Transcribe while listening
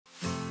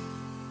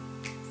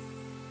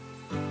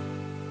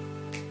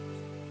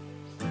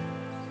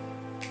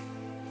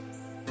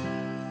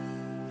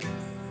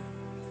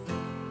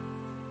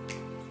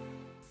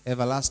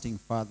Everlasting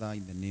Father,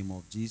 in the name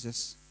of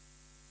Jesus,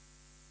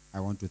 I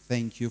want to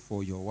thank you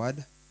for your word.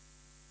 The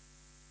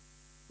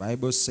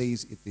Bible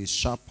says it is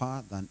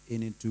sharper than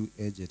any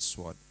two-edged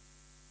sword.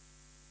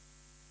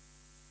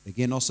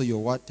 Again, also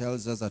your word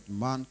tells us that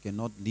man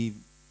cannot live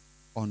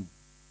on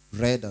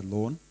bread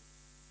alone,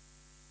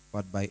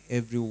 but by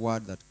every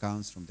word that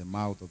comes from the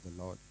mouth of the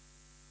Lord.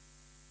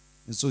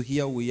 And so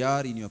here we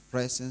are in your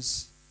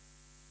presence.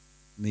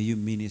 May you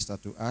minister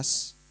to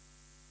us.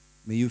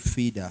 May you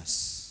feed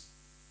us.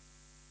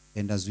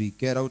 And as we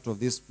get out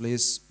of this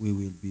place, we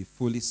will be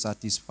fully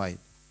satisfied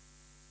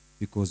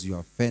because you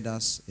have fed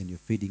us and you're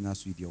feeding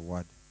us with your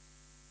word.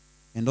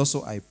 And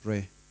also I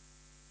pray,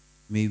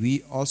 may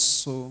we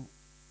also,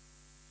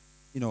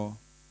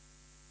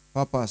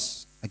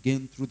 purpose,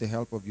 again through the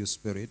help of your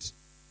Spirit,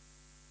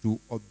 to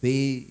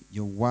obey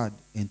your word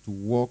and to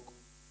walk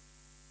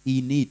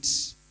in it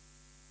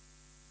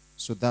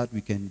so that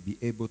we can be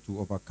able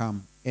to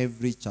overcome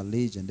every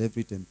challenge and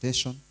every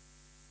temptation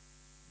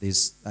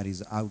that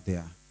is out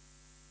there.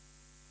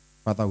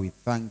 Father, we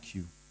thank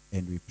you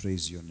and we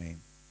praise your name.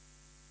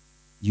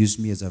 Use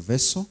me as a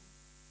vessel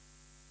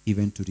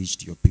even to reach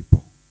to your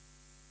people.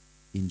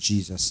 In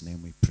Jesus'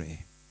 name we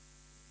pray.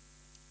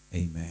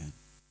 Amen.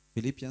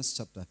 Philippians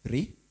chapter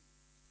 3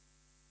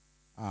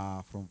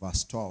 from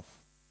verse 12.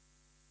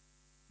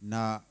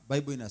 Na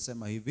Bible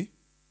inasema hivi.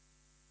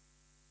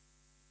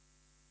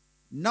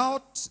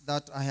 Not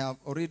that I have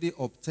already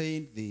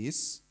obtained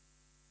this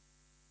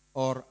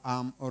or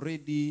am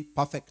already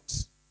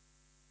perfect,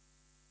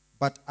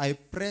 but I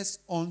press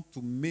on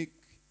to make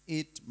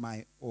it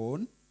my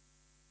own,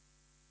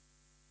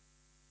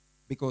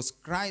 because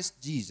Christ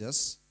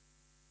Jesus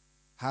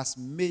has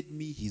made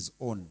me his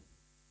own.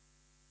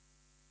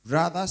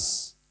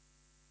 Brothers,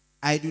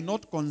 I do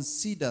not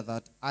consider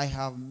that I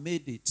have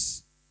made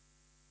it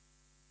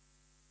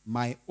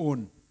my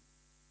own.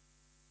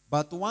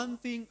 But one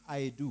thing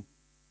I do,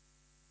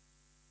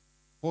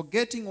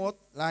 forgetting what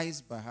lies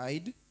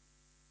behind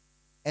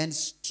and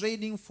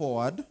straining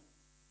forward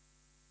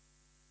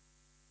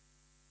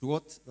to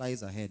what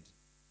lies ahead.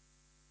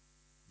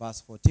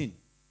 Verse 14.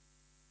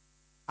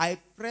 I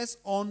press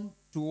on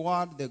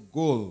toward the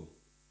goal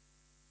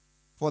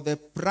for the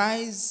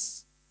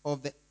prize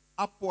of the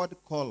upward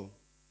call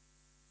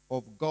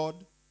of God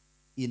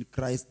in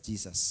Christ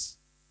Jesus.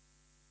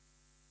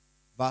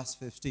 Verse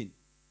 15.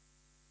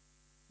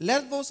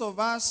 Let those of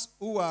us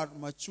who are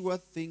mature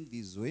think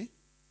this way,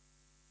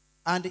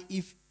 and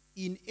if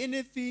in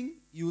anything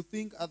you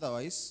think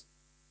otherwise,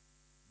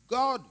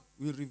 God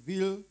will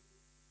reveal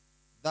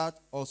that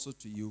also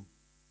to you.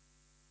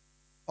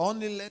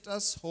 Only let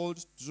us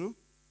hold true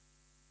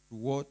to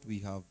what we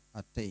have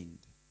attained.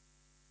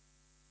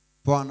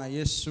 Bwana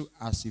Yesu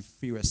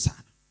asifiwe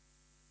sana.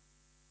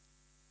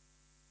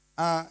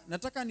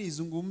 Nataka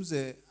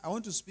nizungumze, I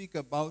want to speak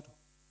about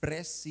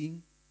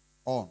pressing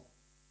on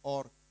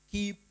or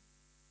keep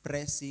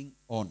pressing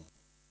on.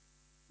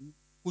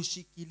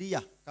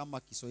 Kushikilia, kama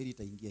Kiswahili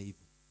itaingia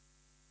hivyo.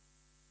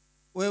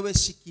 Wewe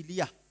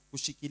shikilia,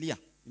 kushikilia,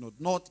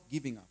 not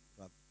giving up,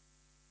 rather.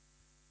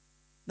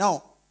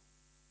 Now,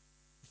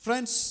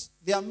 friends,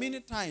 there are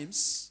many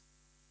times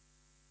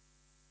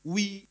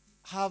we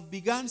have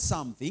begun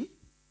something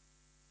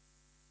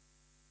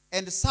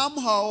and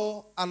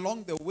somehow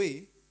along the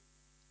way,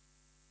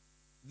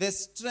 the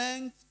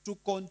strength to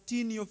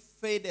continue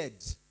faded.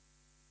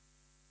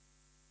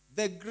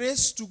 The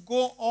grace to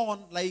go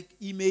on like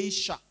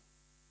imeisha.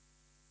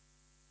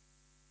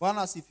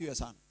 Bwana asifiwe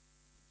sana.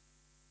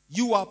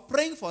 You are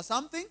praying for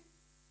something,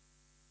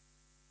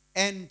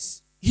 and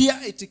here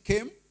it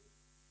came.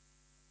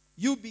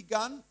 You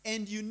began,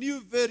 and you knew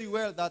very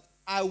well that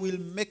I will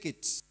make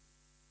it.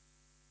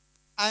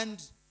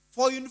 And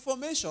for your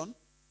information,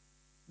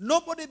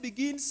 nobody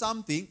begins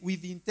something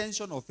with the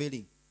intention of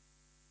failing.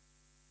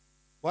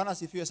 Bwana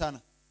asifiwe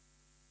sana.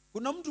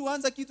 Kuna mtu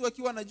huanza kitu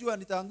akiwa anajua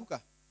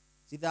nitaanguka?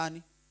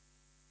 Sidhani.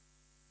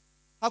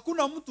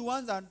 Hakuna mtu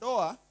huanza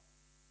ndoa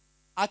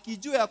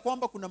akijua ya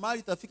kwamba kuna mahali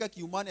itafika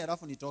kiumani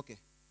alafu nitoke.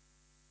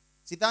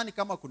 Sidhani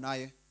kama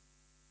kunaye.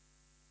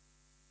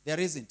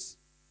 There isn't.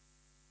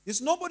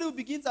 There's nobody who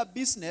begins a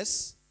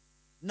business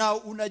na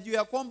unajua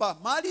ya kwamba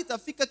mahali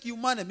itafika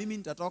kiumani mimi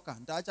nitatoka,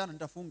 nitaachana,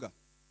 nitafunga.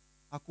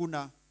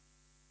 Hakuna.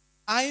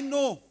 I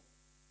know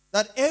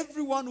that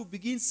everyone who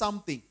begins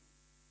something,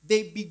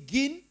 they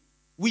begin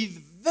with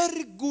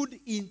very good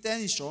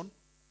intention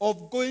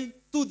of going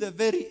to the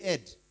very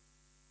end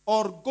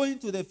or going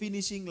to the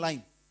finishing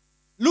line.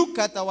 Look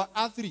at our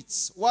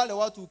athletes, wale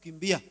watu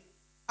ukimbia.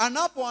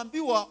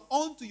 Anapoambiwa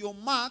on to your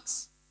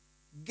marks,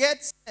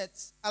 get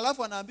set,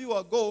 alafu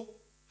anaambiwa go,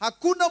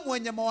 hakuna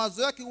mwenye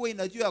mawazo yake huwa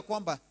inajua ya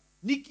kwamba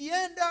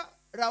nikienda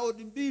round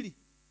 2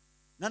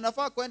 na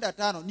nafaa kwenda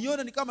 5,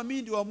 nione ni kama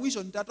mimi ndio wa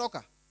mwisho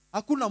nitatoka.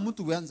 Hakuna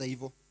mtu huanza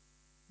hivyo.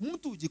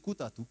 Mtu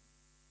hujikuta tu.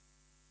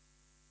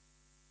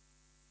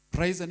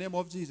 Praise the name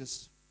of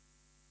Jesus.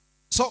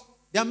 So,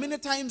 there are many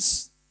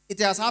times it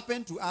has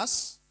happened to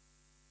us.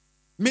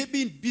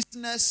 Maybe in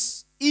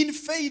business, in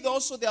faith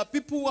also, there are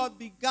people who have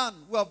begun,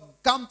 who have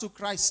come to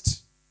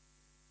Christ.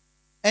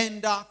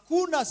 And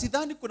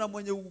sidhani kuna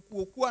mwenye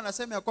ukuwa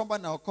anasema ya kwamba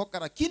naokoka,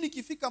 lakini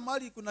ikifika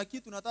mahali kuna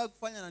kitu nataka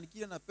kufanya na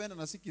nikile napenda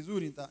na si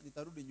kizuri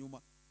nitarudi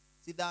nyuma.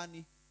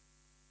 Sidhani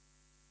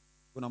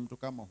kuna mtu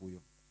kama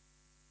huyo.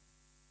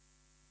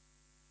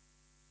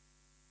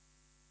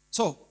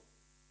 So,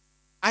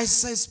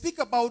 as I speak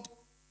about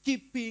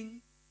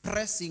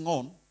pressing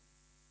on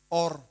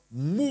or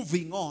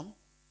moving on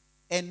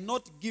and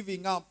not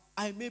giving up,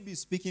 I may be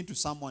speaking to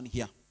someone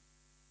here.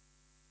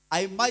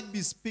 I might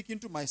be speaking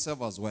to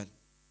myself as well.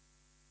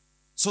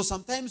 So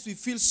sometimes we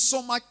feel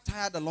so much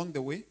tired along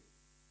the way.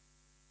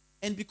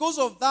 And because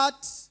of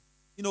that,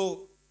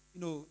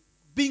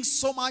 being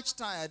so much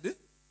tired,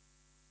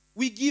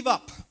 we give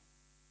up.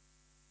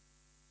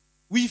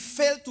 We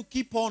fail to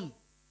keep on.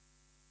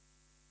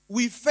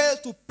 We fail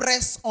to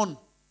press on.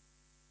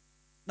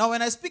 Now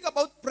when I speak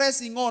about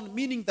pressing on,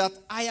 meaning that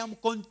I am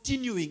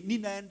continuing,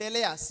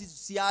 ninaendelea,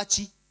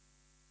 siachi.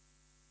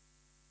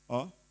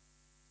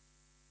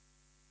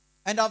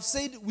 And I've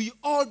said we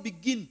all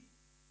begin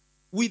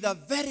with a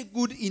very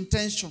good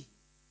intention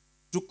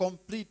to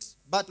complete.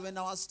 But when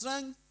our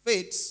strength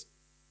fades,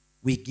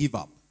 we give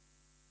up.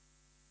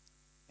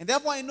 And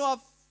therefore I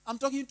know I'm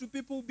talking to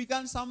people who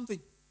began something.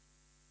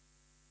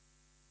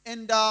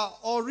 And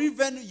or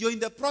even you're in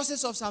the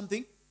process of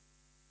something.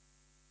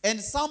 And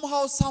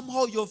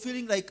somehow you're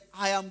feeling like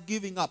I am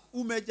giving up.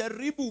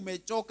 Umejaribu,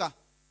 umechoka.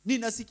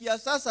 Ninasikia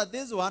sasa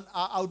this one,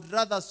 I would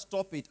rather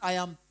stop it. I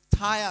am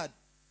tired.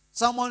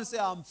 Someone say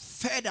I'm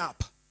fed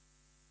up.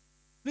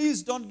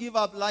 Please don't give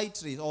up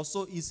lightly or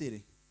so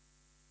easily.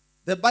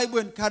 The Bible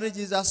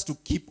encourages us to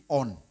keep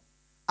on.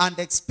 And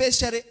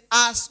especially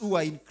us who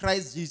are in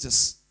Christ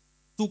Jesus.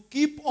 To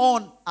keep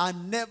on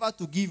and never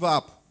to give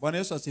up. Bwana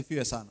Yesu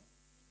asifiwe sana.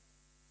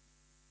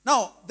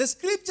 Now, the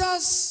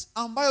scriptures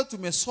ambayo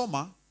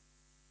tumesoma,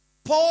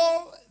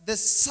 Paul, the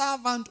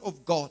servant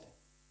of God,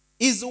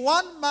 is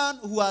one man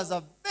who has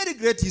a very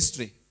great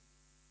history.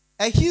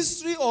 A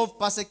history of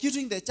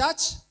persecuting the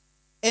church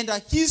and a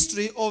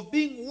history of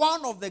being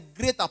one of the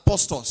great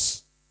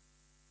apostles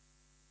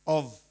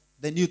of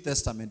the New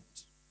Testament.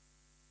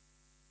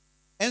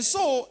 And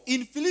so,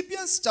 in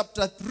Philippians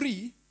chapter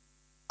 3,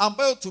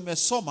 ambayo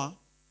tumesoma,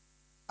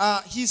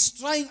 he's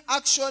trying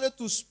actually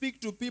to speak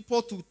to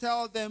people, to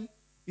tell them,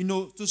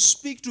 to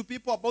speak to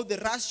people about the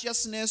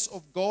righteousness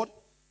of God,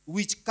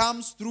 which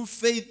comes through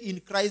faith in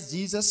Christ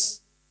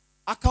Jesus.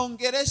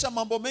 Akaongeresha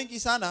mambo mengi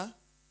sana,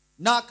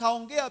 na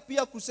akaongea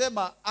pia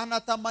kusema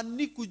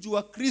anatamani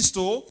kujua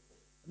Kristo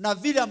na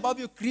vile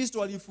ambavyo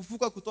Kristo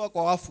alifufuka kutoka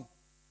kwa wafu.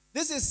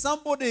 This is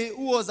somebody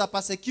who was a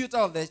persecutor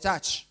of the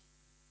church.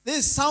 This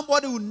is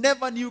somebody who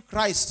never knew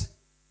Christ.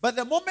 But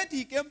the moment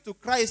he came to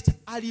Christ,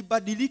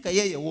 alibadilika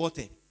yeye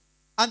wote.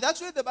 And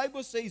actually the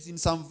Bible says in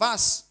some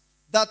verse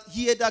that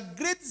he had a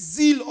great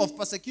zeal of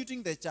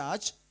persecuting the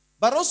church,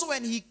 but also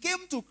when he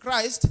came to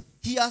Christ,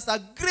 he has a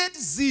great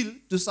zeal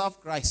to serve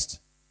Christ.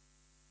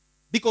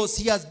 Because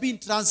he has been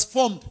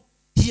transformed.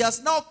 He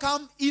has now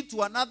come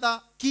into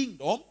another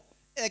kingdom,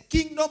 a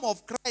kingdom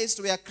of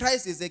Christ where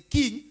Christ is a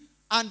king,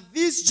 and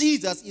this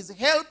Jesus is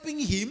helping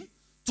him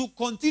to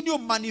continue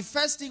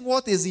manifesting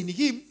what is in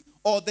him,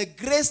 or the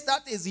grace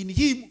that is in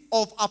him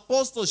of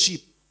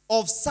apostleship,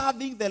 of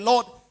serving the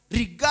Lord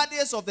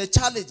regardless of the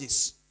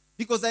challenges.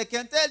 Because I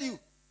can tell you,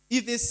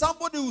 if there's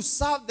somebody who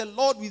served the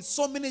Lord with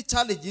so many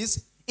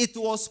challenges, it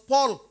was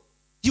Paul.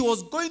 He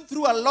was going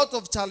through a lot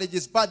of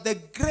challenges, but the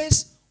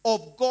grace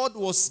of God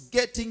was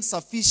getting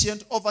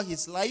sufficient over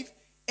his life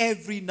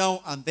every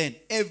now and then,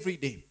 every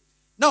day.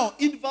 Now,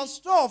 in verse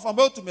 12,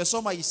 about to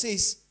Mesoma, he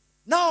says,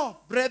 now,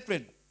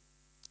 brethren,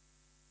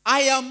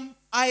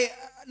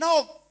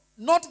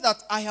 not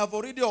that I have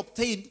already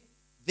obtained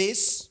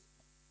this,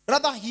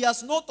 rather he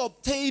has not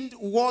obtained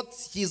what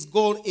his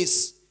goal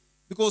is.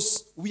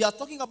 Because we are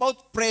talking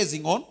about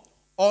pressing on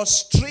or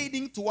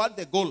straining toward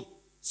the goal.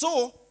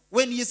 So,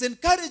 when he is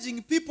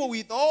encouraging people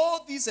with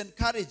all these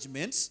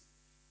encouragements,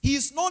 he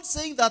is not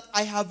saying that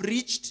I have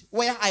reached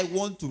where I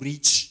want to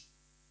reach.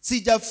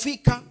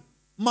 Sijafika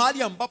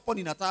mahali ambapo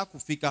ninataka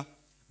kufika.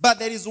 But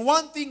there is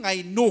one thing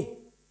I know.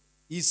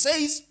 He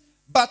says,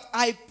 but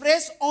I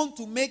press on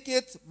to make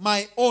it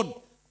my own.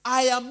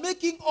 I am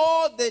making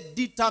all the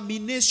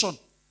determination.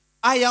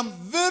 I am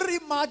very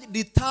much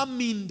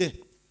determined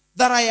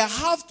that I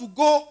have to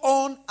go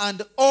on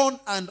and on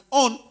and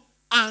on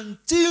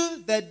until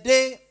the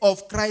day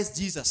of Christ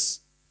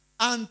Jesus.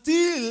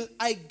 Until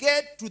I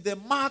get to the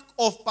mark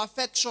of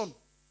perfection.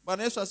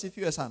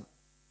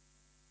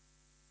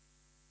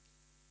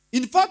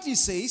 In fact, he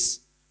says,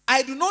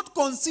 I do not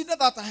consider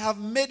that I have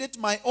made it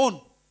my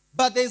own.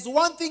 But there's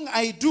one thing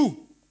I do.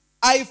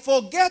 I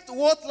forget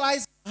what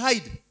lies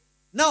behind.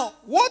 Now,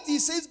 what he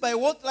says by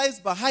what lies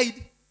behind,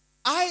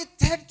 I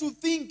tend to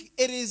think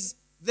it is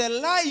the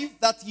life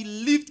that he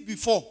lived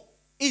before.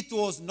 It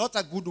was not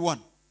a good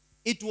one.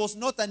 It was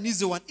not an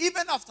easy one.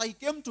 Even after he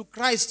came to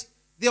Christ,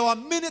 there were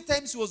many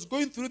times he was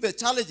going through the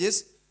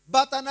challenges.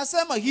 But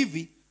anasema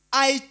hivi,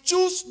 I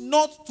choose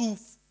not to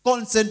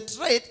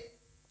concentrate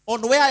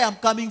on where I am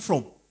coming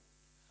from.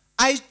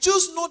 I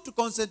choose not to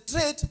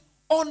concentrate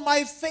on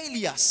my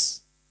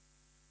failures.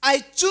 I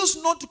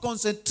choose not to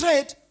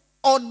concentrate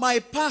on my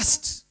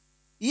past.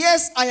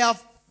 Yes, I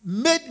have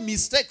made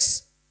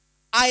mistakes.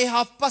 I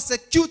have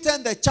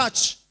persecuted the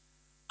church.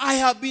 I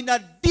have been a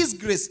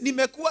disgrace.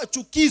 Nimekuwa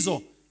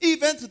chukizo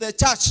even to the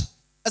church.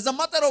 As a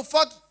matter of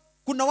fact,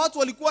 kuna watu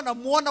walikuwa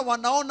namuona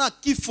wanaona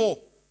kifo.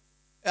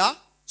 Yeah?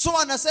 So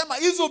anasema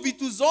hizo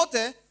vitu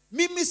zote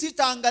mimi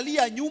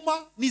sitaangalia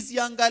nyuma,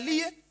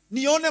 niziangalie,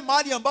 nione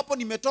mahali ambapo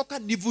nimetoka,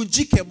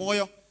 nivunjike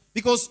moyo.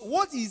 Because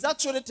what he is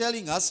actually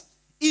telling us,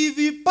 if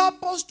he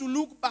purposed to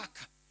look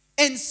back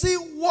and see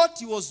what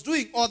he was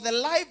doing or the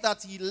life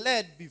that he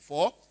led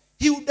before,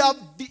 he would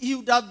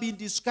have been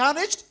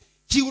discouraged.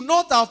 He would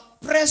not have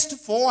pressed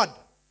forward.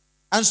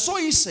 And so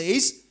he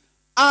says,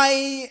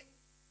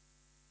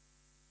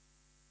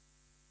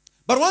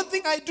 but one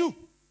thing I do,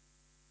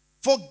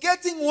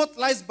 forgetting what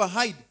lies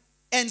behind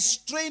and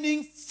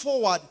straining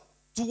forward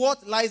to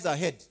what lies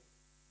ahead.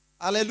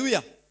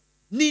 Hallelujah.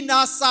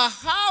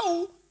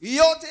 Ninasahau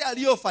yote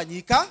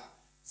yaliyofanyika,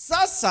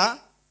 sasa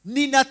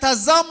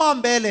ninatazama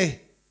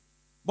mbele.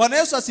 Bwana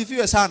Yesu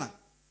asifiwe sana.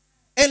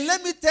 And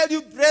let me tell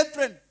you,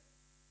 brethren,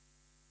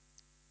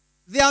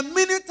 there are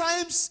many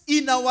times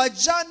in our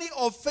journey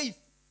of faith,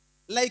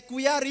 like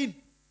we are in,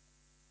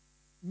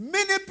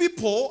 many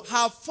people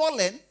have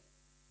fallen.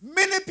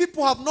 Many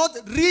people have not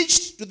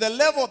reached to the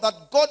level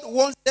that God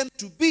wants them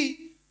to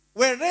be,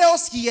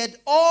 whereas he had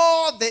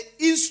all the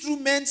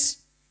instruments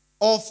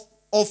of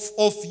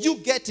you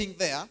getting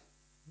there.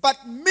 But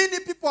many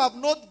people have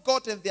not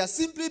gotten there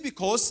simply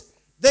because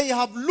they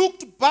have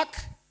looked back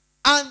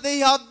and they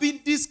have been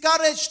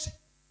discouraged.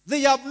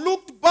 They have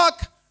looked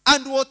back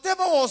and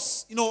whatever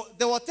was,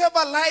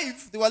 whatever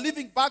life they were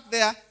living back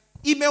there,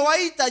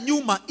 imewaita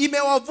nyuma,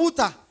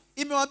 imewavuta,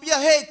 imewambia,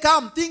 hey,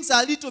 come, things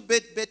are a little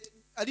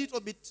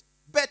bit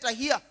better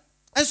here.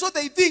 And so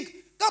they think,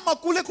 kama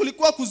kule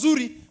kulikuwa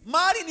kuzuri,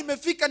 mahali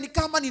nimefika ni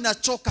kama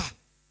ninachoka,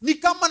 ni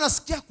kama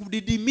nasikia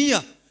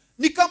kudidimia,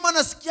 ni kama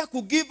nasikia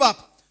kugive up.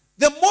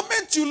 The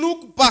moment you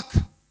look back,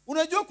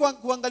 unajua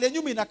kuangalia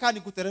nyuma inakaa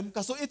ni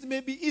kuteremka, so it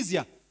may be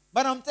easier.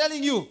 But I'm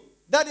telling you,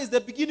 that is the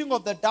beginning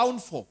of the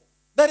downfall.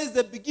 That is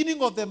the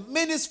beginning of the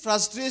many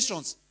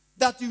frustrations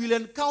that you will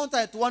encounter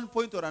at one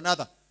point or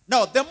another.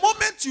 Now, the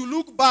moment you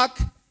look back,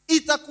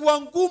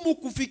 itakuwa ngumu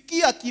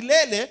kufikia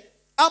kilele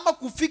ama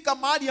kufika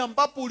mahali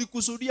ambapo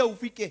ulikusudia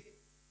ufike.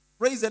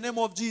 Praise the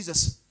name of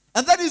Jesus.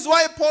 And that is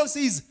why Paul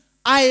says,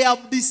 I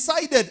have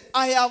decided,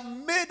 I have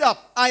made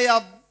up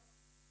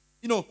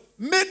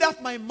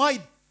my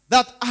mind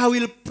that I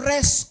will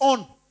press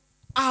on.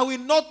 I will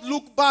not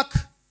look back.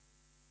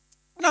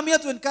 And I'm here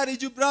to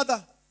encourage you,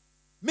 brother.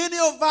 Many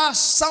of us,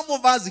 some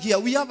of us here,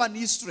 we have an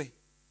history.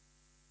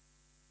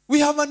 We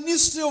have an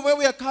history of where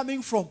we are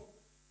coming from.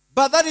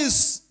 But that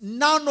is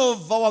none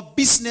of our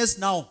business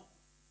now.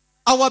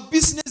 Our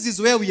business is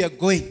where we are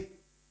going.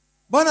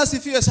 Bwana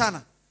sifiwe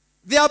sana.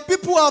 There are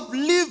people who have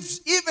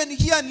lived, even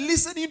here and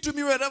listening to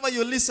me wherever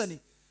you're listening.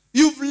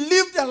 You've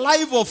lived a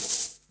life of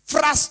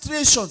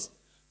frustrations,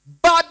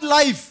 bad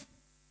life,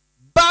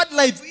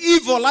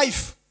 evil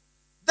life.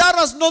 That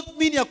does not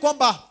mean ya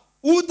kwamba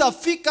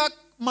utafika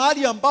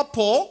mahali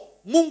ambapo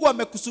Mungu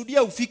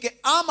amekusudia ufike,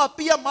 ama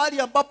pia mahali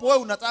ambapo wewe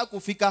unataka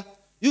kufika.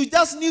 You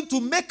just need to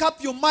make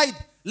up your mind,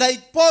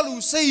 like Paul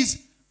who says,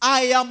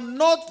 I am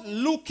not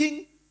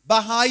looking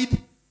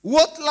behind.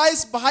 What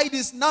lies behind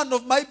is none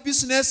of my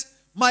business.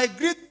 My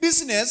great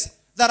business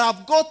that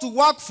I've got to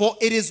work for,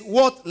 it is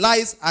what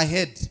lies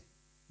ahead.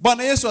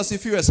 Bwana Yesu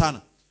asifiwe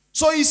sana.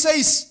 So he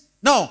says,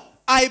 now,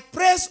 I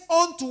press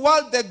on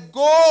toward the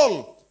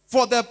goal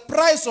for the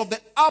prize of the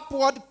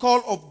upward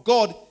call of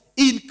God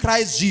in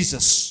Christ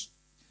Jesus.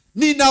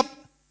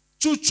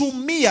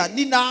 Ninachuchumia,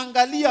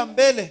 ninaangalia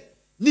mbele,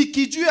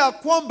 nikijua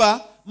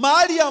kwamba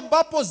mahali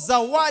ambapo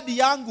zawadi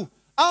yangu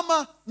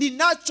ama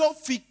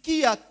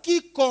ninachofikia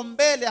kiko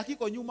mbele,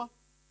 hakiko nyuma.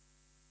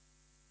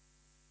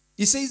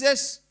 He says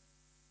this,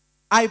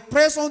 I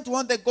press on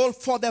toward the goal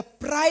for the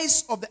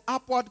prize of the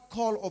upward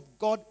call of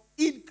God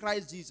in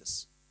Christ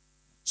Jesus.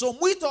 So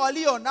mwito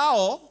walio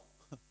nao,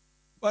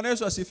 Bwana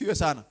Yesu asifiwe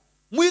sana.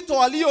 Mwito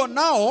walio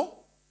nao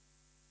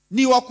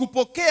ni wa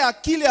kupokea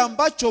kile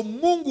ambacho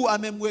Mungu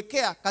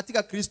amemwekea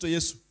katika Kristo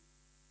Yesu.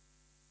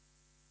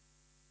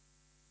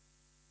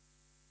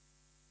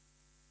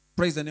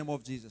 Praise the name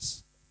of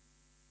Jesus.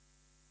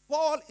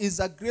 Paul is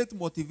a great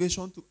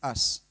motivation to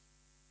us.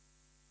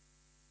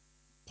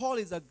 Paul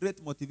is a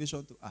great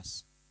motivation to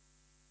us.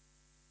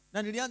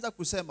 Na nilianza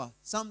kusema,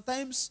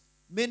 sometimes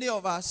many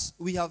of us,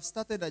 we have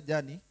started a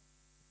journey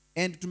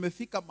and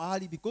tumefika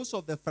mahali because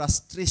of the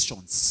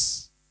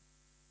frustrations.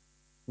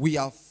 We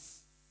have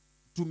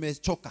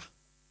tumechoka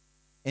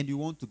and you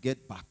want to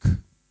get back.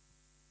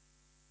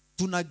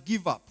 Tuna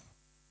give up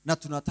na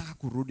tunataka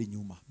kurudi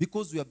nyuma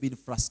because we have been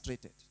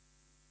frustrated.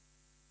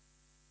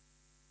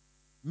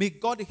 May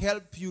God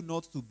help you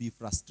not to be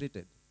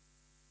frustrated.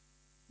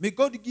 May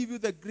God give you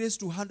the grace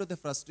to handle the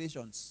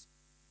frustrations.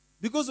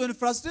 Because when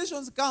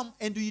frustrations come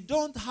and you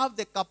don't have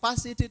the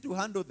capacity to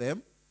handle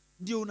them,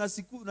 ndio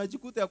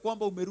unajikuta ya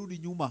kwamba umerudi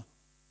nyuma.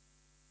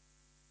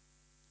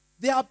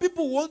 There are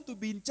people who want to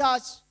be in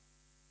church,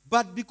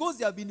 but because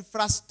they have been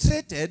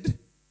frustrated,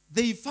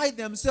 they find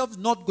themselves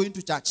not going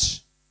to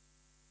church.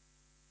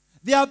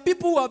 There are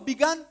people who have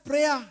begun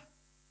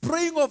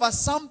praying over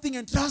something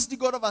and trusting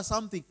God over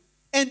something.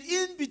 And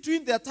in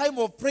between their time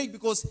of praying,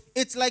 because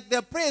it's like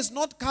their prayer is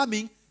not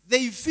coming,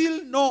 they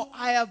feel, no,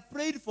 I have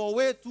prayed for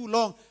way too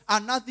long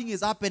and nothing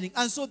is happening.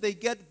 And so they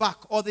get back,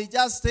 or they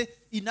just say,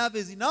 enough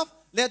is enough.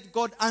 Let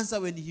God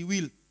answer when He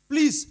will.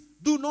 Please,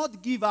 do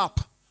not give up.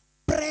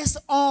 Press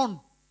on.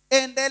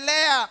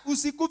 Endelea,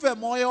 usikufe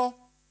moyo.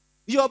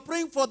 You're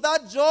praying for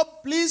that job,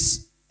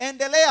 please.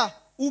 Endelea.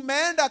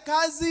 Umeenda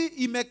kazi,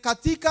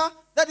 imekatika.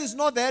 That is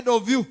not the end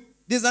of you.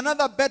 There's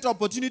another better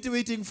opportunity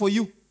waiting for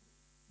you.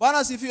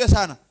 Bwana sifiwe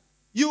sana.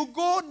 You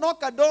go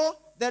knock a door,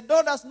 the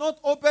door does not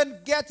open,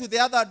 get to the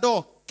other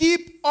door.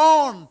 Keep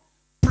on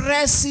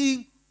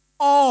pressing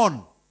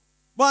on.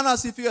 Bwana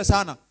sifiwe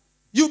sana.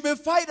 You may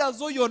find as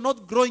though you're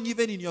not growing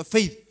even in your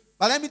faith.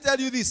 But let me tell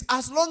you this,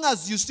 as long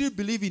as you still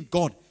believe in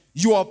God,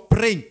 you are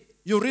praying,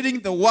 you're reading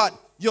the word,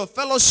 you're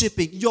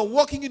fellowshipping, you're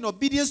walking in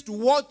obedience to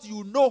what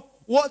you know,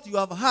 what you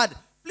have heard.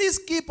 Please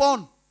keep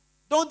on.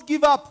 Don't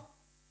give up.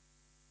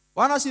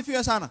 Bwana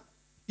sifiwe sana.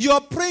 You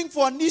are praying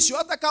for an issue,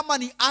 hata kama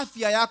ni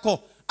afya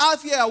yako,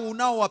 afya ya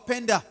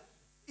unaowapenda.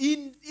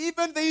 In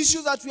even the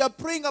issues that we are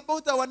praying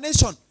about our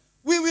nation,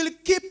 we will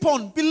keep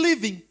on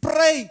believing,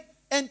 praying,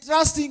 and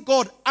trusting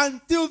God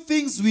until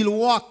things will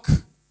work.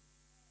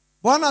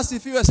 Bwana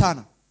sifiwe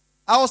sana.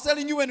 I was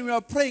telling you when we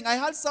were praying, I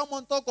heard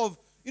someone talk of,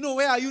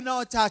 where are you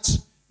now, church?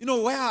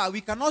 Where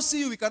we cannot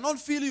see you, we cannot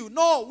feel you.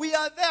 No, we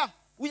are there.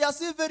 We are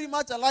still very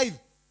much alive.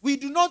 We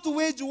do not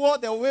wage war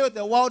the way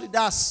the world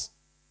does.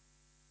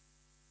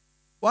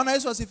 Bwana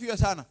Yesu asifiwe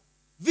sana.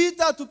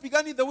 Vita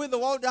tupigani the way the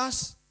world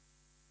does.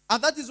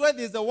 And that is why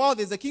there's the world,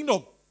 there's a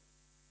kingdom.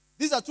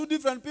 These are two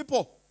different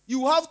people.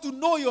 You have to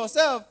know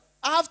yourself.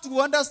 I have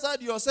to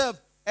understand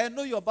yourself and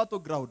know your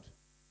battleground.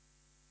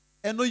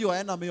 And know your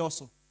enemy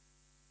also.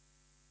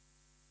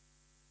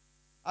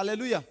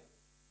 Hallelujah.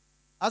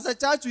 As a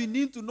church, we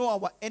need to know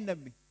our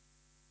enemy.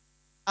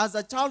 As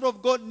a child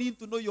of God, need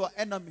to know your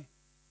enemy.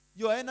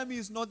 Your enemy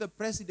is not the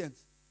president.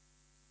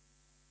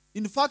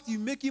 In fact, you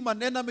make him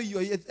an enemy,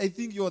 I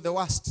think you're the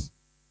worst.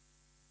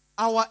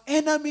 Our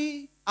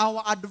enemy,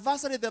 our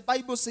adversary, the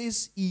Bible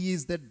says, he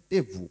is the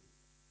devil.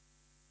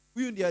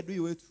 Huyu ndiye adui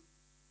wetu.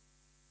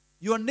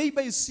 Your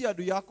neighbor is si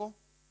adui yako.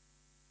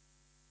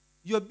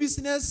 Your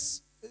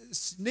business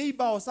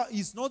neighbor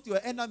is not your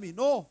enemy.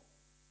 No.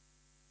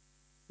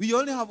 We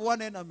only have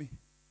one enemy.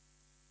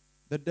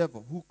 The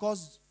devil, who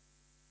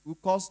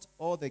caused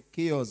all the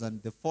chaos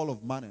and the fall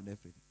of man and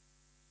everything.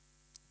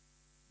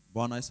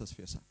 Bwana Yesu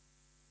asifiwe sana.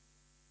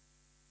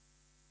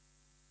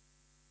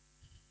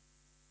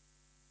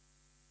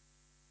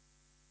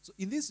 So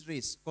in this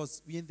race,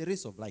 because we're in the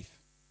race of life.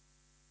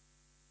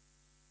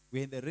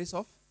 We're in the race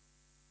of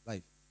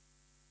life.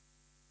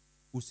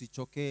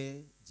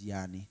 Usichoke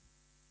jiani.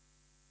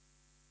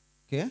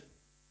 Okay?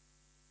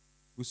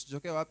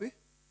 Usichoke wapi?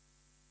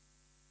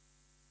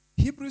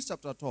 Hebrews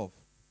chapter 12.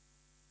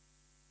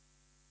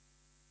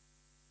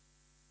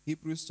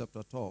 Hebrews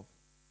chapter 12.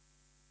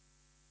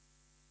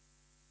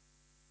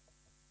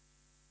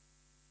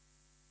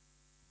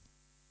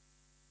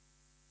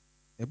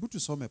 Able to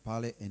some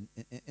pale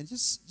and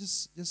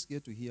just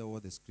get to hear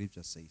what the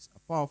scripture says. A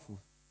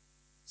powerful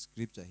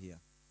scripture here.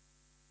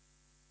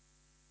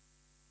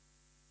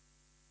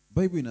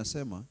 Bible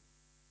inasema,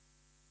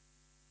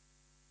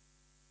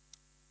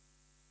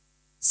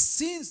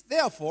 since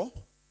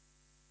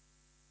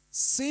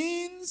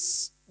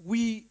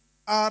we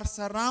are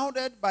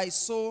surrounded by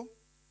so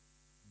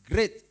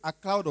great a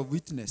cloud of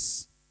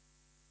witness,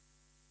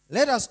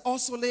 let us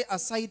also lay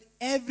aside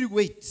every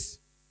weight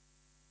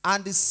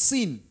and the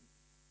sin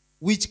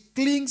which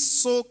clings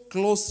so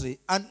closely,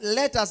 and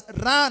let us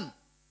run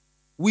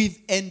with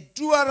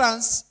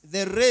endurance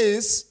the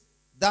race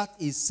that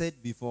is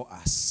set before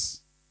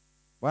us.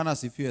 Bwana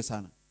sifiwe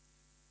sana.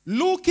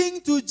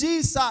 Looking to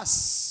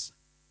Jesus,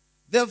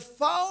 the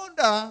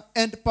founder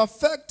and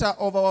perfecter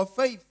of our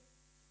faith,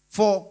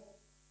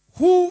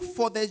 who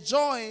for the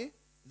joy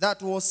that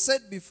was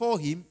set before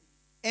him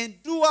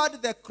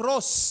endured the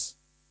cross,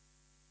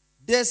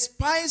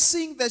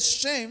 despising the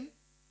shame,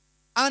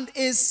 and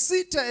is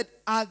seated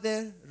at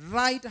the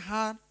right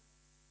hand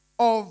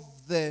of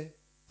the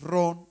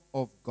throne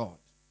of God.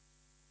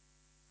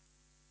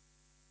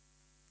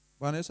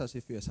 Bwana Yesu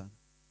asifiwe sana.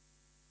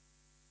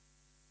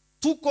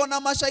 Tuko na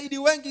mashahidi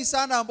wengi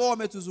sana ambao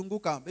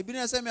wametuzunguka. Biblia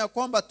inasema ya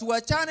kwamba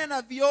tuachane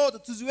na vyote,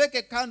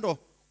 tuziweke kando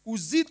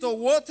uzito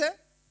wote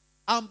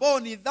ambao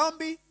ni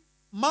dhambi,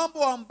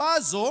 mambo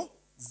ambazo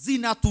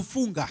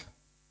zinatufunga.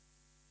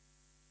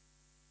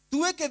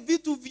 Tuweke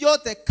vitu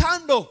vyote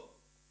kando.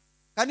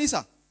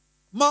 Kanisa,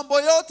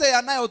 mambo yote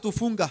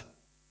yanayotufunga,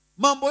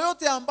 mambo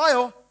yote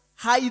ambayo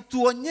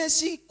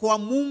haituonyeshi kwa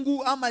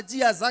Mungu ama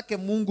njia zake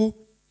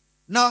Mungu.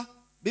 Na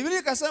Biblia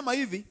ikasema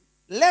hivi,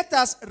 let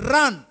us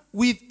run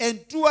with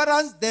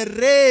endurance the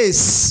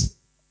race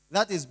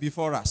that is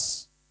before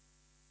us.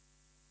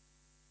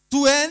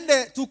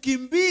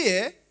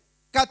 Tukimbie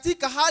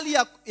katika hali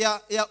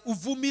ya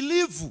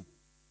uvumilivu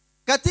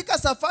katika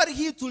safari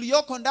hii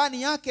tuliyoko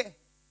ndani yake.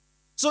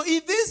 So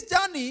in this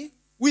journey,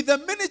 with the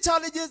many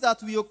challenges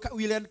that we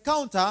will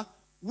encounter,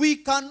 we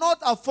cannot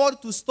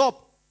afford to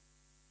stop.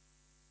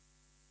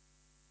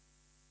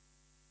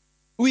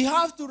 We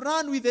have to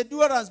run with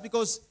endurance,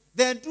 because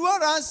the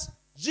endurance,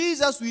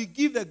 Jesus will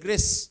give the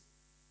grace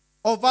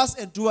of us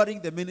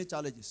enduring the many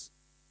challenges.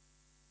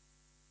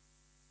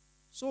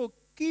 So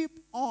keep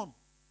on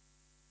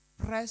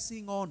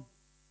pressing on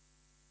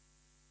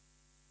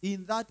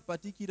in that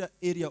particular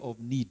area of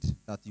need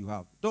that you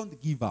have.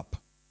 Don't give up.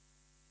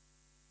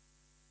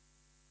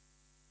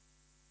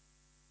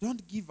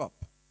 Don't give up.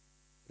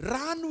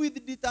 Run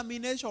with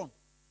determination.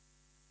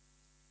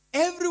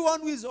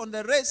 Everyone who is on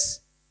the race,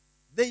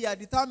 they are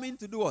determined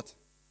to do what?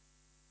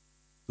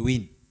 To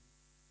win.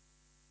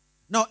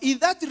 Now, in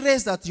that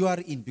race that you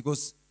are in,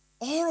 because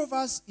all of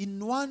us,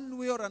 in one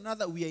way or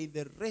another, we are in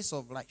the race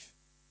of life.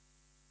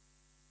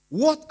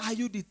 What are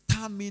you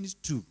determined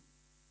to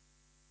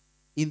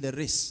in the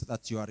race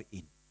that you are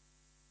in?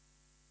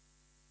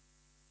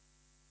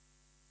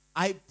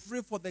 I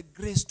pray for the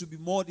grace to be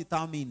more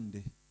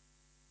determined.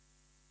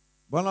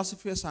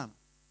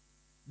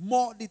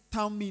 More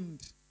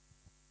determined.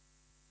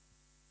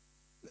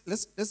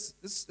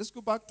 Let's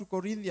go back to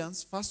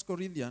Corinthians, 1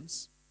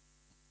 Corinthians.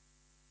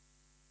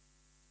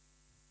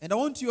 And I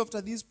want you,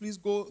 after this, please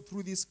go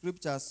through these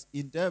scriptures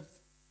in depth.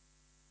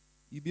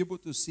 You'll be able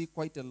to see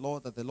quite a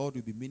lot that the Lord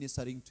will be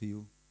ministering to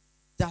you,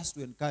 just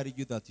to encourage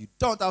you that you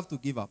don't have to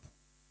give up.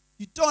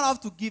 You don't have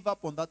to give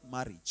up on that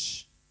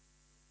marriage.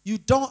 You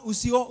don't,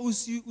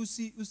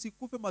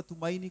 usikufe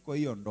matumaini kwa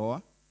hiyo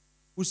ndoa.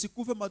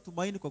 Usikufe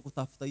matumaini kwa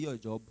kutafuta hiyo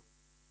job.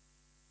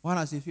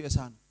 Bwana asifiwe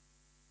sana.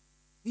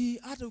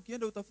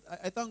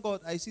 I thank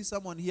God, I see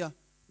someone here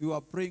we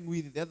were praying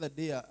with the other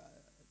day,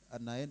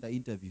 anaenda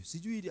interview.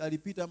 Sijui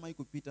alipita ama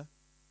ikupita,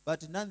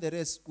 but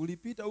nonetheless,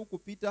 ulipita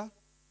ukupita,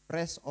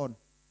 press on.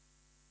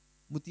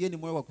 Mutieni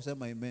moyo wa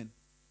kusema amen.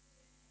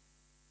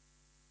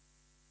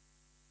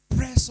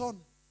 Press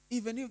on.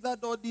 Even if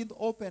that door didn't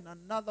open,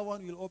 another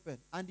one will open.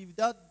 And if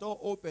that door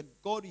opened,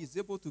 God is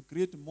able to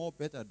create more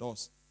better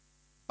doors.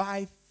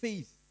 By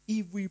faith,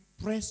 if we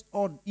press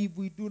on, if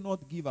we do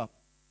not give up.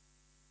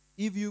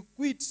 If you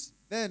quit,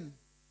 then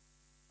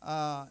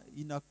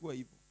inakuwa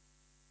hivyo.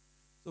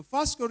 So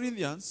 1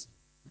 Corinthians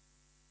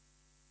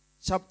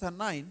chapter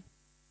 9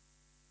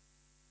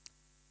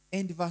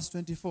 and verse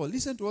 24.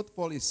 Listen to what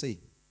Paul is saying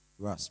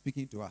to us,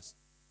 speaking to us,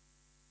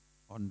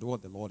 on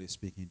what the Lord is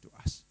speaking to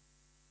us.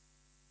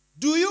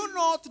 Do you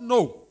not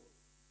know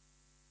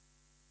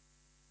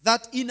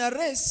that in a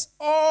race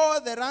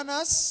all the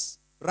runners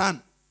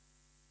run,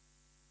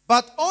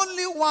 but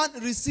only one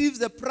receives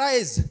the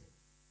prize?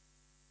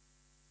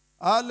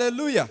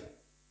 Hallelujah.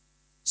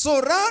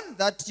 So run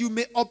that you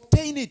may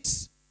obtain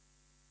it.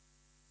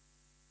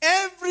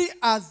 Every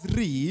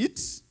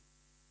athlete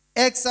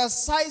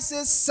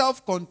exercises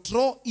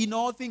self-control in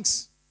all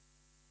things.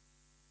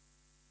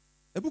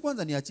 Hebu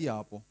kwanza niachie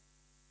hapo.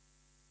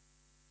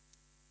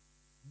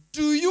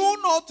 Do you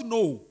not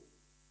know?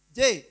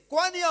 Je,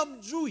 kwani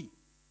hamjui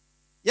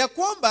ya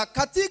kwamba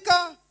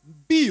katika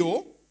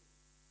mbio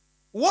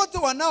wote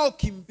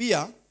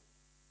wanaokimbia,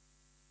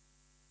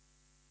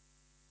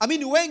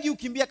 wengi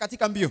ukimbia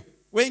katika mbio.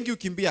 Wengi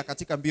ukimbia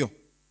katika mbio.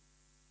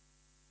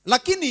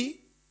 Lakini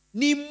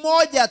ni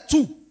mmoja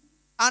tu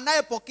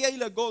anayepokea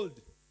ile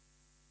gold.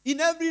 In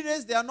every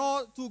race there are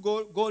no two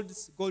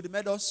gold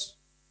medals.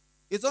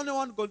 It's only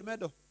one gold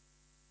medal.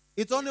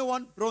 It's only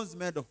one bronze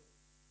medal.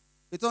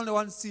 It's only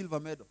one silver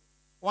medal.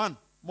 One.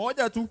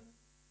 Moja tu.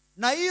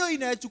 Na hiyo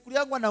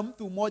inachukuliwa na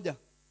mtu mmoja.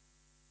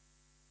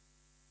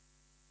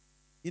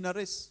 In a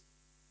race.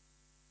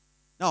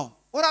 Now,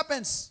 what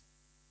happens?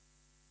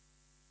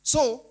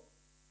 So,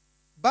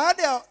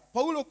 baada ya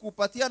Paulo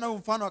kupatia na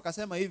mfano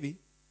akasema hivi,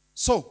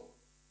 so,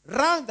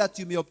 run that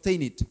you may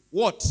obtain it.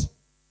 What?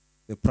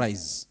 The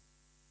prize.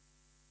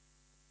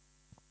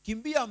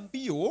 Kimbia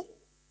mbio,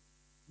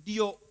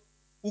 ndio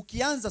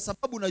ukianza,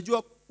 sababu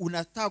unajua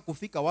unataka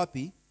kufika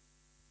wapi,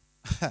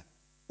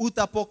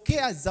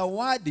 utapokea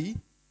zawadi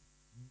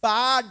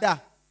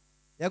baada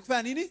ya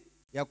kufanya nini?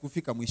 Ya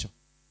kufika mwisho.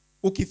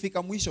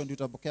 Ukifika mwisho ndio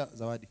utapokea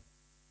zawadi.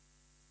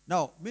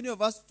 Now, many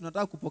of us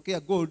tunataka kupokea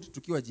gold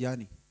tukiwa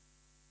jiani.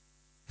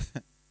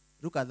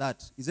 Look at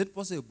that. Is it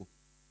possible?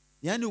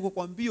 Yani uko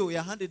kwa mbio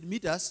ya 100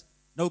 meters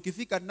na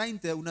ukifika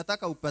 90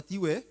 unataka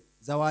upatiwe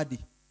zawadi.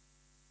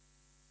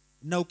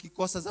 Na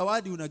ukikosa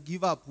zawadi una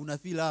give up, una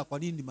feel kwa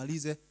nini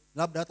nimalize,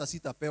 labda hata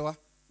sitapewa,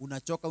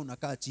 unachoka,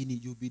 unakaa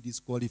chini, you be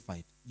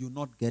disqualified. You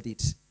not get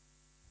it.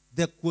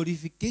 The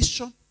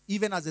qualification,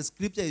 even as the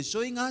scripture is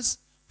showing us,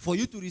 for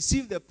you to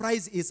receive the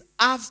prize is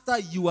after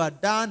you are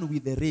done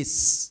with the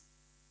race.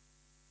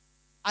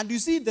 And you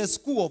see, in the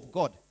school of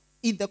God,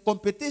 in the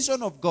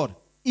competition of God,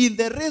 in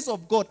the race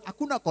of God,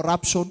 hakuna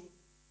corruption,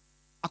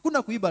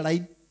 hakuna kuiba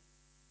line.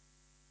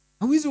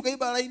 Hauwezi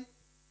ukaiba line.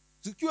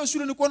 Tukiwa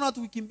shule nilikuwa na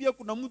watu kimbia,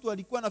 kuna mtu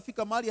alikuwa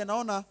anafika mahali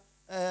anaona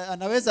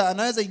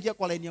anaweza ingia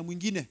kwa line ya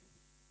mwingine.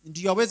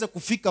 ndio aweze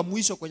kufika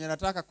mwisho kwenye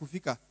anataka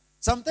kufika.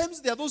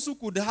 Sometimes there are those who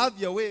could have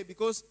their way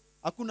because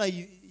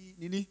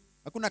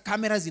hakuna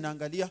kamera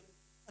zinaangalia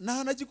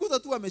na anajikuta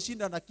tu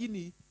ameshinda,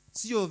 lakini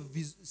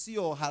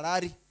sio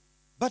halali.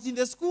 But in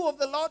the school of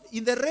the Lord,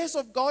 in the race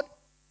of God,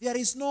 there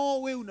is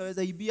no way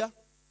unaweza ibia.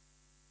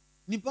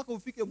 Ni mpaka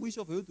ufike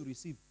mwisho for you to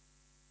receive.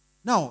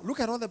 Now, look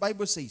at what the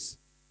Bible says.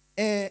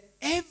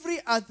 Every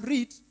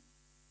athlete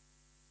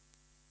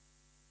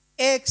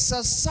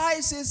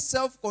exercises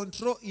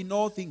self-control in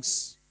all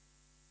things.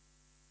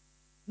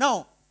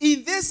 Now,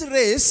 in this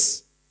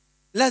race,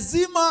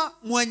 lazima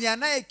mwenye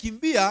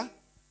anayekimbia,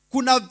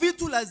 kuna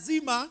vitu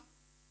lazima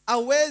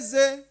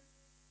aweze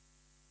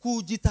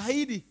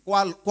kujitahidi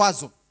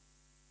kwazo.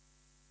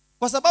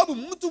 Kwa sababu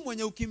mtu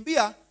mwenye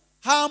ukimbia,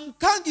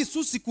 hamkangi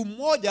su siku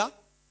moja,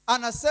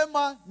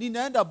 anasema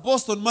ninaenda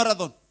Boston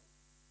Marathon.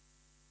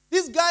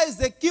 These guys,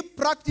 they keep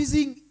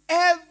practicing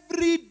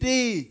every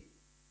day.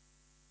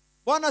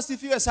 Bwana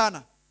sifiwe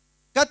sana.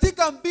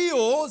 Katika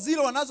mbio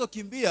zile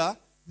wanazokimbia,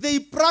 they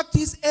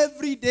practice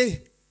every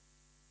day.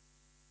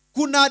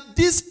 Kuna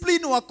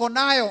discipline wako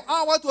nayo.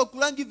 Watu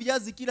wakulangi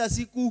viazi kila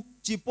siku,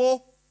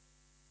 chipo.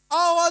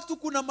 Watu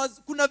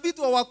kuna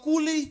vitu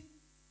hawakuli.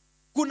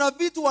 Kuna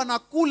vitu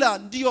wanakula,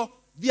 ndio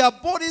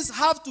their bodies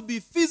have to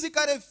be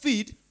physically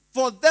fit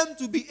for them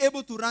to be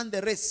able to run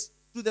the race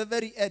to the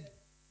very end.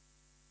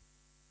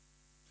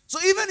 So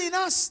even in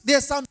us, there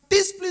are some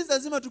disciplines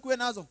lazima tukuwe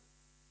nazo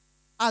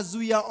as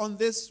we are on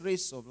this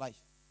race of life.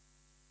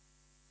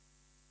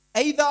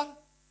 Either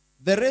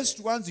the race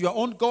towards your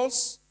own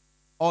goals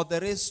or the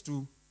race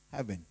to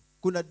heaven.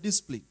 Kuna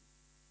discipline.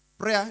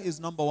 Prayer is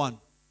number one.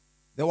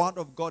 The word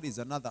of God is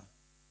another.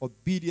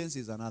 Obedience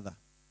is another.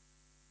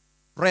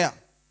 Prayer,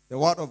 the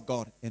word of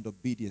God, and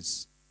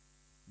obedience.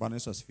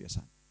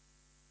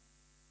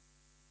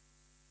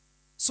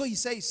 So he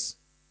says,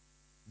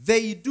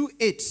 they do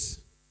it.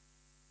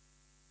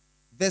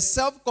 The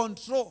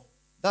self-control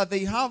that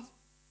they have,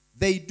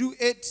 they do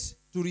it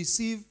to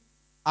receive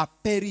a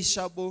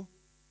perishable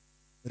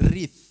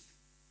wreath.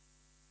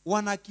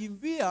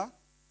 Wanakimbia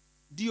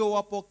ndio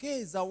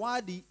wapokee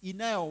zawadi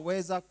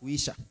inayoweza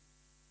kuisha.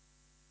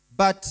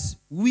 But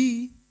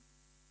we,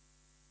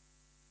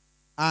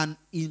 an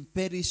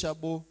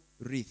imperishable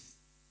wreath.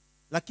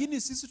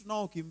 Lakini sisi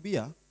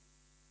tunaokimbia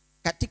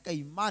katika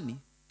imani,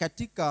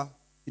 katika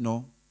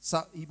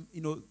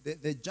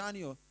the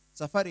journey of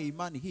safari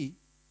imani hii,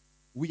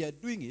 we are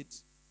doing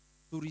it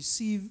to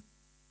receive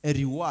a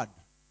reward,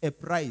 a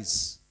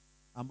prize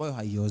ambayo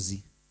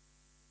haiozi.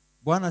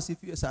 Bwana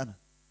sifiwe sana.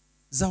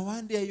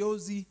 Zawadi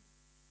haiozi,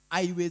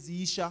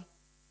 haiwezi isha.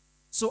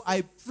 So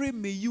I pray,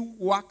 may you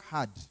work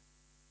hard.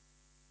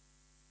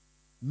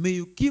 May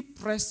you keep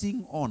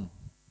pressing on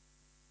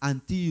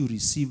until you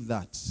receive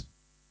that.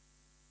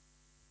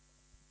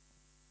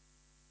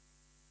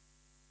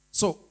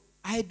 So,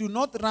 I do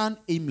not run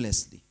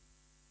aimlessly.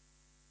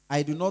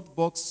 I do not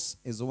box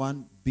as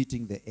one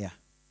beating the air.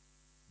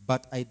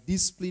 But I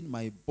discipline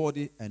my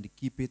body and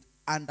keep it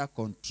under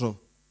control,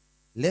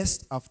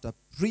 lest after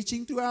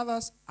preaching to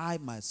others, I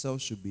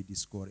myself should be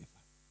disqualified.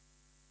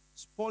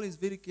 Paul is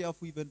very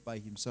careful even by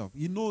himself.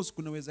 He knows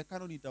kuna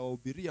uwezekano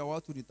nitawahubiria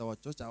watu,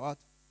 nitawachocha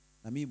watu,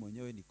 na mimi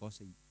mwenyewe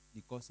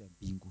nikose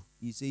mbingu.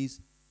 He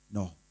says,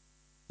 no,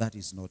 that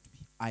is not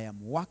me. I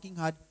am working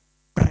hard,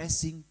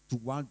 pressing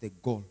toward the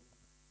goal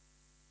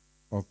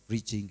of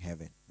reaching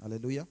heaven.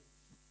 Hallelujah.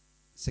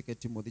 2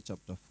 Timothy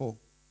chapter 4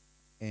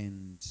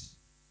 and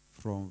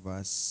from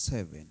verse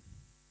 7.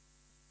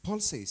 Paul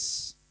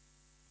says,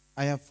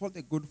 I have fought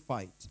a good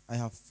fight. I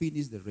have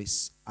finished the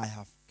race. I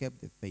have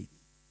kept the faith.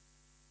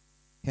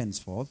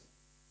 Henceforth,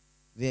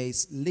 there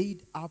is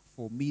laid up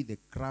for me the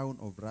crown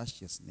of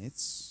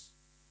righteousness,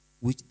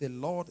 which the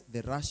Lord,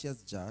 the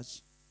righteous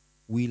judge,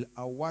 will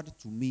award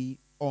to me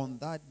on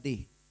that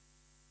day,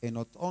 and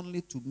not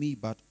only to me,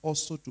 but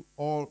also to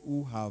all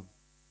who have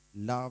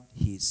loved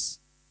his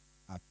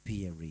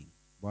appearing.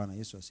 Bwana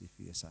Yesu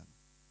asifiwe sana.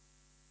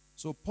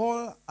 So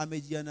Paul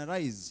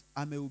amejianalyze,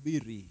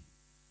 amehubiri,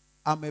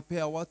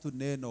 amepea watu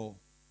neno,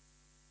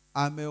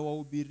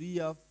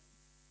 amewahubiria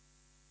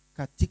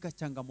katika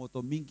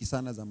changamoto mingi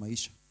sana za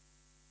maisha.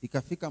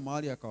 Ikafika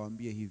mahali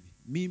akawaambia hivi,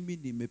 mimi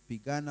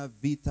nimepigana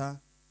vita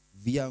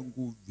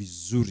vyangu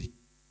vizuri.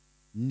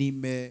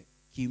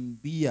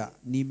 Nimekimbia,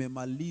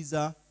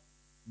 nimemaliza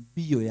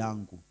mbio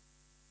yangu.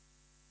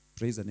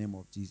 Praise the name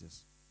of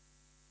Jesus.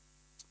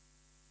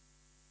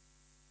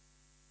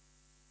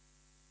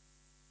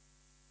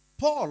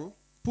 Paul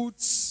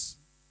puts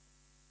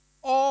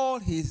all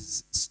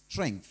his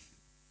strength.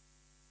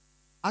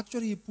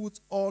 Actually, he puts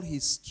all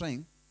his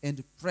strength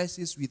and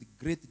presses with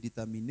great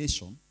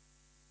determination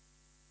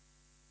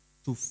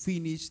to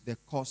finish the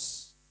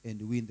course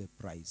and win the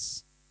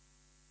prize.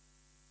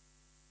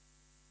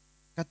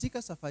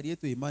 Katika safari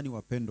yetu ya imani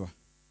wapendwa,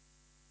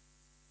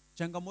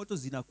 changamoto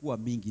zinakuwa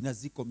mingi na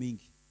ziko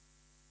mingi.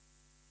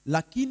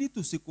 Lakini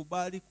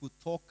tusikubali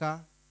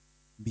kutoka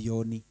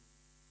mbioni.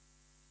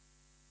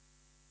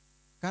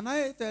 Can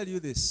I tell you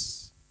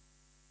this?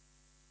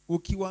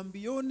 Ukiwa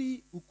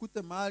mbioni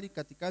ukute mahali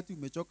katikati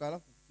umechoka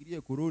alafu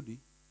ufikirie kurudi,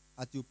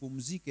 ati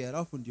upumzike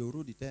alafu ndio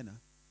urudi tena,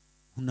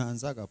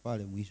 unaanzaga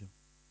pale mwisho.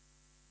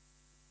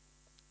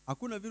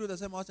 Hakuna vile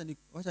utasema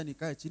wacha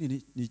nikae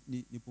chini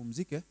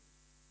nipumzike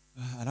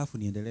alafu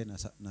niendelee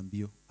na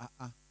mbio.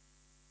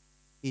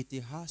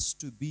 It has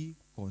to be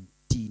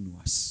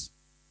continuous.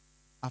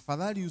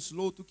 Afadhali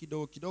uslow tu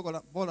kidogo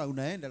kidogo, bora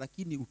unaenda,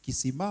 lakini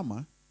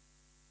ukisimama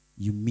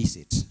you miss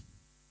it.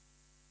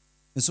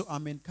 And so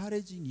I'm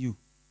encouraging you,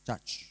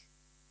 church.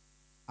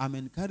 I'm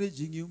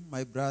encouraging you,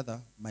 my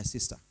brother, my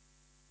sister.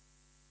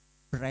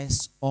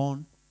 Press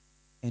on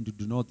and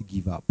do not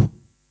give up.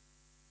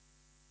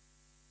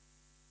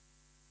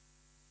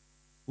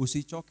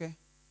 Usichoke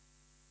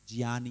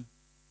jiani.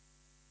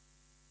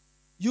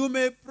 You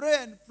may pray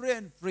and pray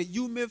and pray.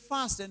 You may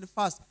fast and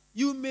fast.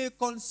 You may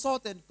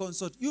consult and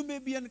consult. You may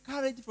be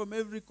encouraged from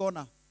every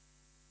corner.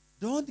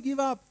 Don't give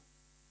up.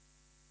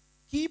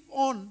 Keep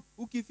on.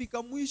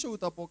 Ukifika mwisho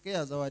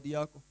utapokea zawadi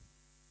yako.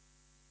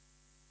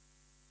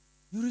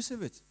 You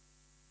receive it.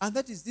 And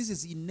this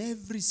is in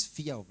every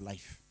sphere of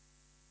life.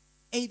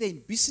 Either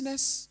in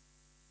business,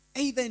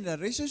 either in a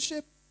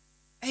relationship,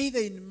 either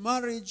in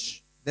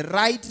marriage, the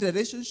right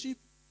relationship,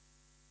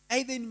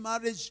 either in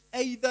marriage,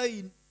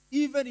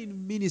 even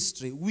in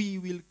ministry. We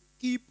will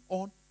keep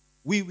on.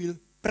 We will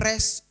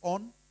press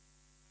on,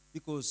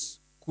 because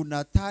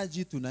kuna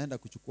taji tunaenda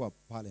kuchukua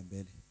pale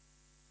mbele.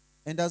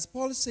 And as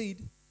Paul said,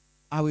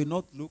 I will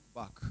not look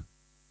back.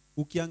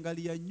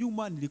 Ukiangalia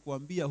nyuma,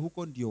 nilikuambia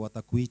huko ndio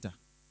watakuita.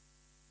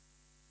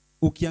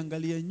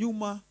 Ukiangalia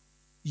nyuma,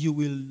 you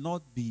will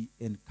not be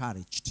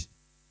encouraged.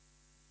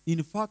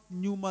 In fact,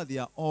 nyuma, they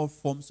are all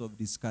forms of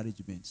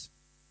discouragement.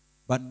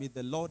 But may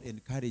the Lord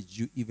encourage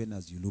you even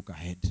as you look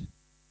ahead.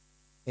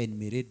 And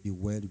may it be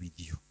well with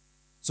you.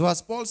 So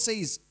as Paul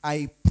says,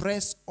 I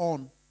press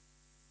on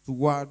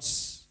toward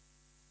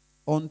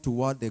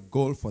the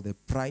goal for the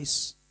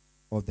prize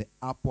of the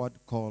upward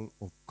call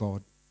of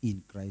God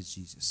in Christ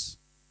Jesus.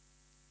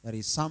 There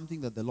is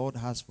something that the Lord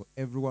has for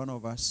every one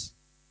of us,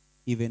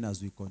 even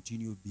as we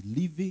continue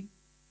believing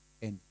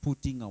and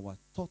putting our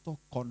total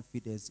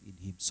confidence in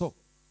Him. So,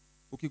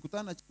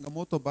 ukikutana na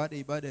changamoto baada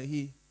ya ibada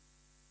hii,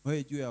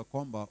 wewe jua ya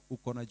kwamba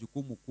uko na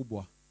jukumu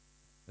kubwa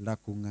la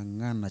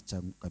kungangana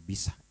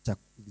kabisa,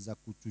 za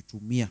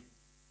kuchuchumia.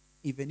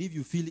 Even if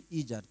you feel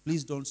injured,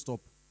 please don't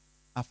stop.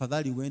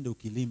 Afadhali uende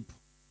ukilimpu.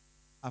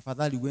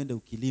 Afadhali uende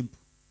ukilimpu,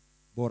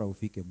 bora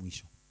ufike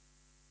mwisho.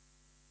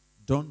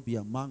 Don't be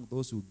among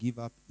those who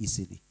give up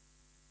easily.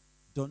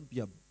 Don't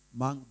be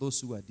among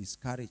those who are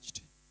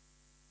discouraged.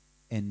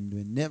 And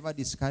whenever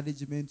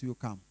discouragement will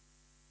come,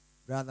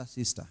 brother,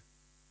 sister,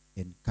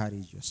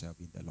 encourage yourself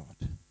in the Lord.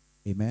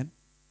 Amen.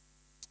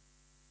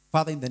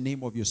 Father, in the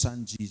name of your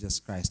Son, Jesus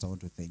Christ, I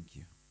want to thank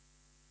you.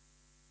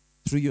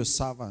 Through your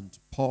servant,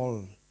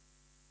 Paul,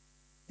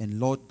 and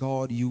Lord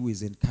God, you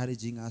is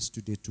encouraging us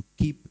today to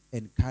keep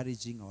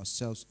encouraging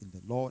ourselves in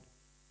the Lord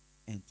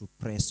and to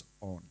press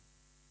on.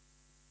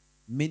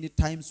 Many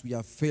times we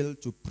have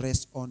failed to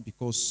press on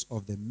because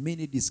of the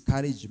many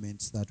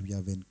discouragements that we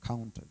have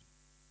encountered.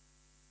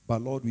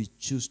 But Lord, we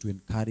choose to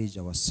encourage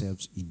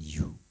ourselves in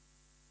you.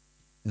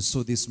 And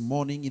so this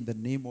morning, in the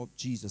name of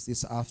Jesus,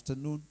 this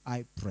afternoon,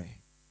 I pray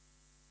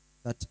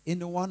that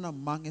anyone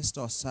amongst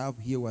ourselves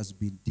here who has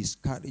been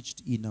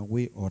discouraged in a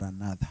way or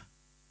another,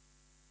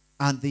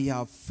 and they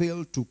have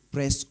failed to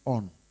press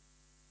on,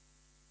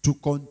 to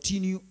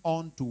continue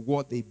on to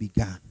what they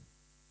began,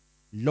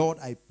 Lord,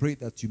 I pray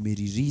that you may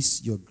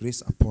release your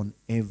grace upon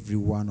every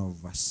one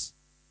of us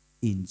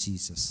in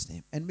Jesus'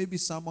 name. And maybe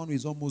someone who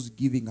is almost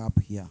giving up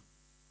here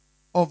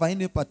over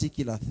any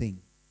particular thing.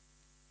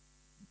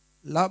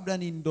 Labda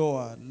ni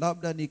ndoa,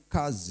 labda ni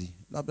kazi,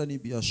 labda ni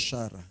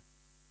biashara,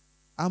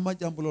 ama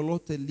jambo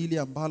lolote lile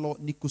ambalo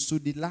ni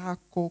kusudi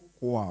lako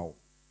kwao,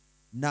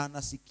 na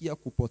anasikia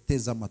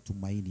kupoteza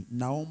matumaini.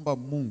 Naomba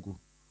Mungu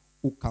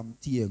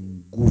ukamtie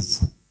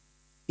nguvu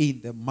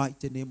in the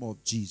mighty name of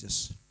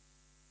Jesus.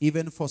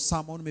 Even for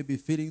someone may be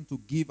feeling to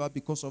give up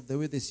because of the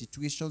way the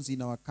situations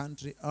in our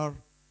country are,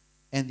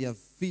 and they are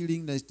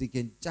feeling that they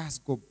can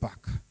just go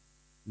back.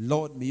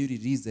 Lord, may you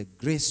release the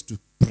grace to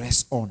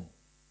press on.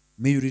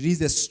 May you release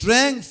the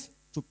strength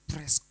to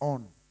press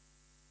on.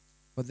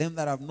 For them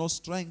that have no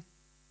strength,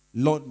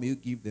 Lord, may you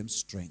give them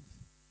strength.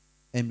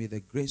 And may the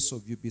grace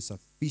of you be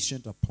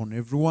sufficient upon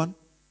everyone.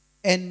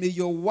 And may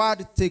your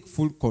word take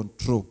full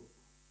control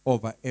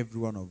over every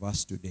one of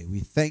us today. We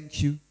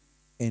thank you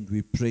and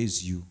we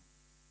praise you.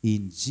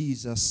 In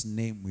Jesus'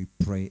 name we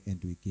pray and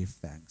we give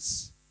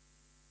thanks.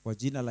 Kwa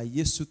jina la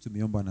Yesu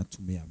tumeomba na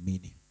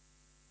tumeamini.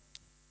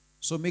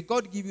 So may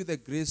God give you the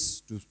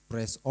grace to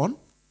press on.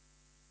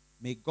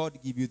 May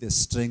God give you the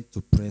strength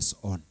to press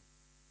on.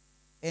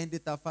 And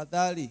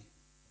tafadhali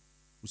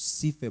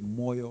usife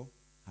moyo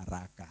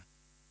haraka.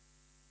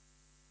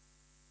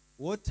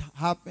 What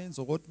happens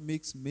or what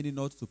makes many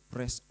not to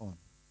press on?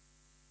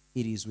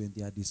 It is when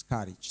they are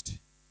discouraged.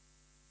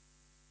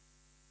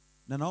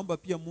 Na naomba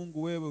pia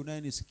Mungu wewe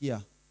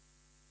unayenisikia,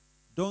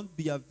 don't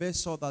be a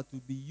vessel that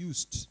will be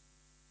used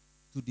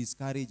to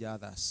discourage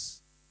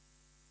others.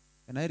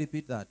 Can I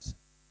repeat that?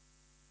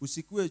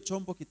 Usikue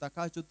chombo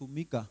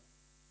kitakachotumika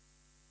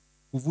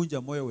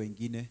kuvunja moyo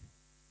wengine.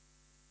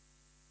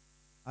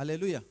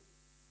 Haleluya.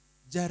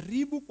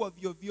 Jaribu kwa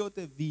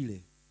vyovyote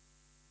vile,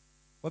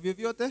 kwa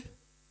vyovyote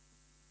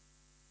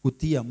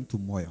kutia mtu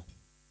moyo.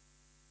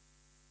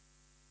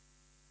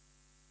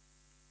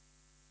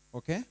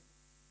 Okay?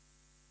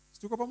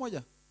 Tuko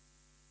pamoja?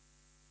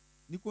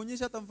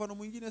 Nikuonyesha hata mfano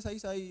mwingine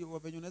sasa hii wa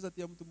venye unaweza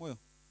tia mtu moyo.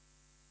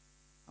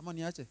 Ama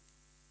niache?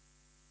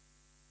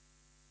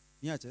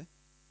 Niache?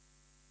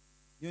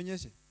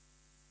 Nionyeshe.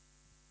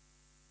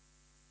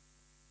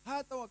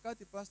 Hata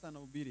wakati pastor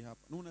anahubiri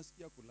hapa, na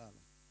unasikia kulala.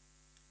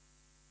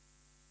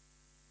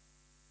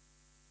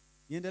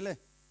 Niendelee?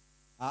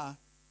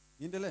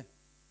 Niendelee.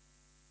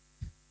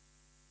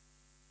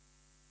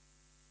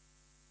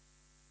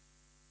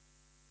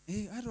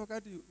 Hata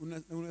wakati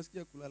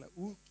unasikia kulala,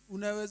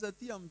 unaweza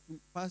tia mtu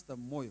pastor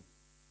moyo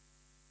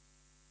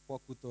kwa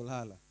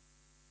kutolala.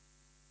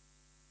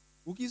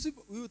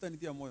 Ukisipo huyu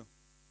utanitia moyo.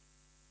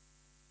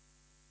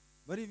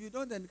 But if you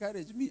don't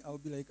encourage me, I'll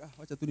be like,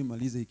 wacha tu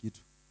nimalize hii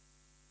kitu.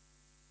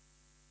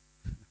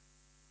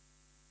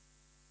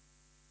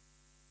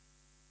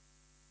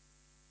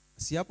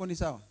 Si hapo ni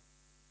sawa?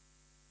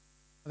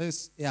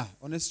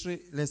 Honestly,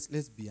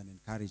 let's be an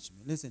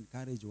encouragement. Let's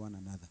encourage one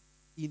another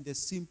in the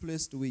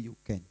simplest way you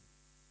can.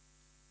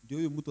 Ndio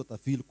huyo mtu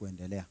atafeel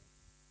kuendelea.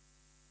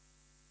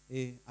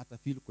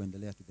 Atafeel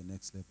kuendelea to the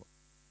next level.